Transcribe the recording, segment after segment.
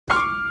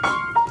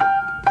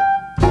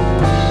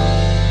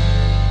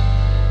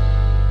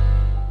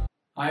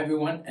Hi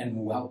everyone and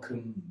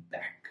welcome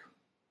back.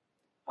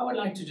 I would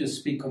like to just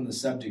speak on the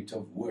subject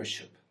of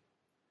worship.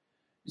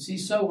 You see,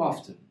 so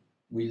often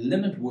we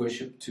limit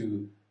worship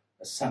to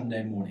a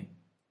Sunday morning.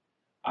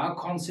 Our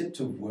concept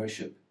of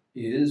worship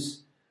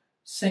is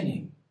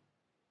singing,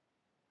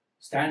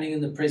 standing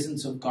in the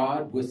presence of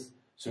God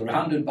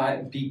surrounded by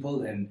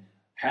people and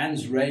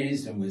hands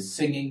raised, and we're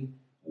singing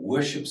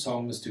worship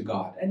songs to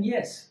God. And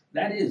yes,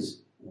 that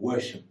is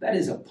worship. That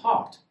is a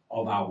part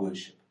of our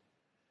worship.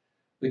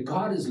 But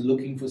God is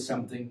looking for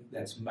something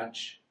that's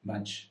much,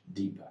 much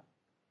deeper.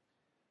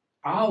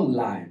 Our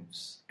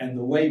lives and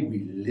the way we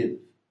live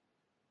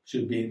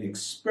should be an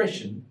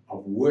expression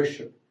of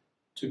worship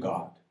to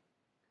God.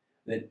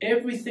 That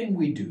everything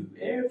we do,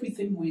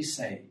 everything we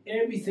say,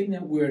 everything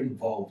that we're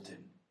involved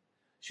in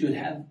should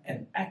have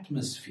an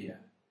atmosphere,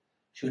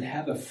 should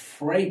have a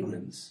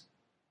fragrance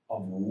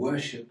of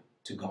worship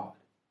to God.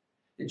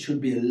 It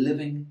should be a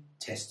living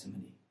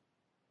testimony.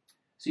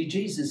 See,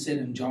 Jesus said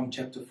in John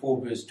chapter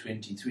 4, verse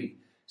 23,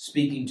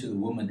 speaking to the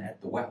woman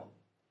at the well,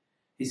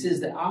 he says,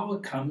 "The hour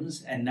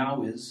comes and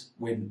now is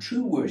when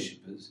true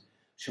worshippers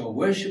shall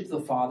worship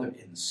the Father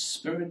in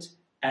spirit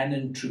and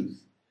in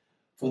truth.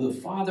 For the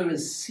Father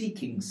is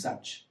seeking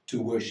such to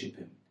worship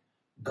him.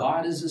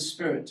 God is a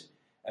spirit,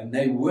 and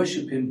they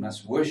worship him,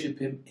 must worship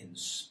him in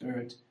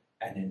spirit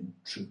and in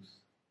truth."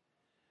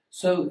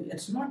 So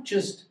it's not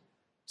just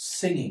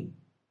singing,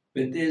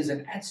 but there's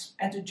an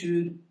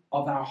attitude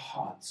of our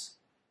hearts.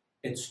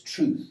 It's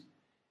truth.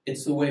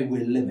 It's the way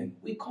we're living.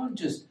 We can't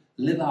just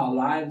live our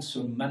lives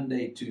from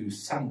Monday to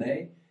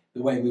Sunday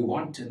the way we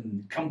want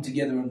and come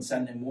together on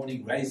Sunday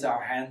morning, raise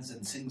our hands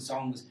and sing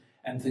songs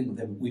and think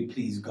that we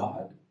please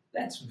God.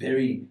 That's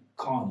very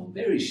carnal,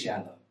 very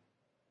shallow.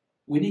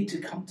 We need to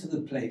come to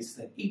the place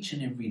that each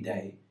and every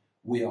day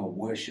we are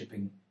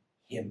worshiping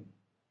him.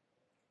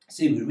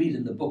 See, we read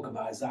in the book of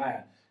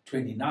Isaiah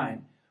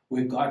 29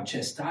 where God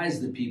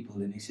chastised the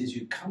people and he says,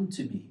 "You come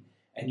to me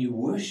and you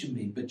worship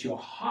me, but your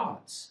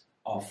hearts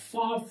are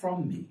far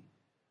from me."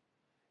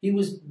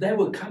 They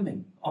were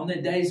coming on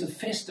their days of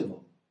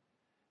festival.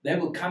 They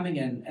were coming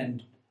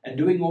and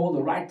doing all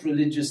the right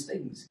religious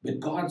things.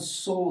 But God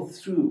saw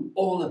through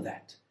all of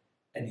that,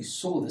 and he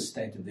saw the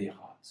state of their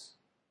hearts.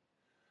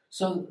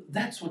 So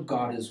that's what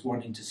God is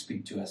wanting to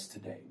speak to us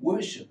today.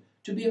 Worship,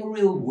 to be a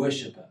real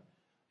worshiper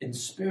in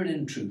spirit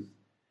and truth,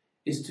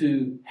 is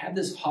to have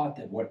this heart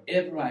that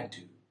whatever I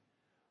do,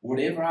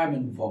 whatever I'm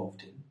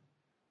involved in,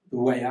 the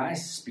way I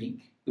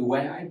speak, the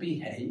way I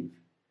behave,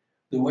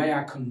 the way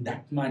I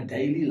conduct my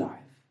daily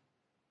life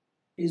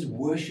is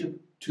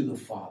worship to the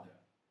Father.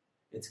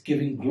 It's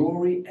giving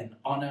glory and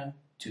honor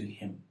to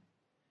him.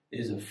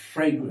 There's a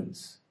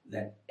fragrance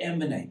that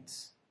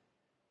emanates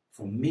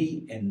from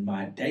me in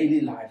my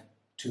daily life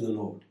to the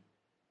Lord.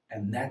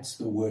 And that's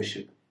the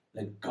worship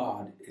that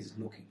God is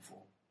looking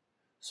for.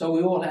 So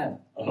we all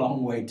have a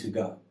long way to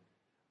go.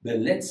 But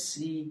let's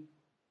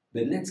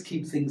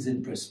keep things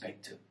in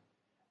perspective.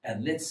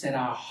 And let's set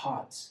our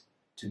hearts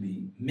to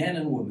be men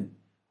and women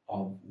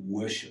of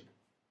worship,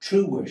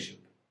 true worship,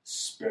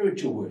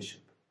 spiritual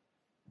worship.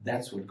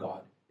 That's what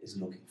God is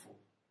looking for.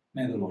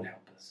 May the Lord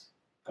help us.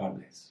 God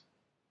bless.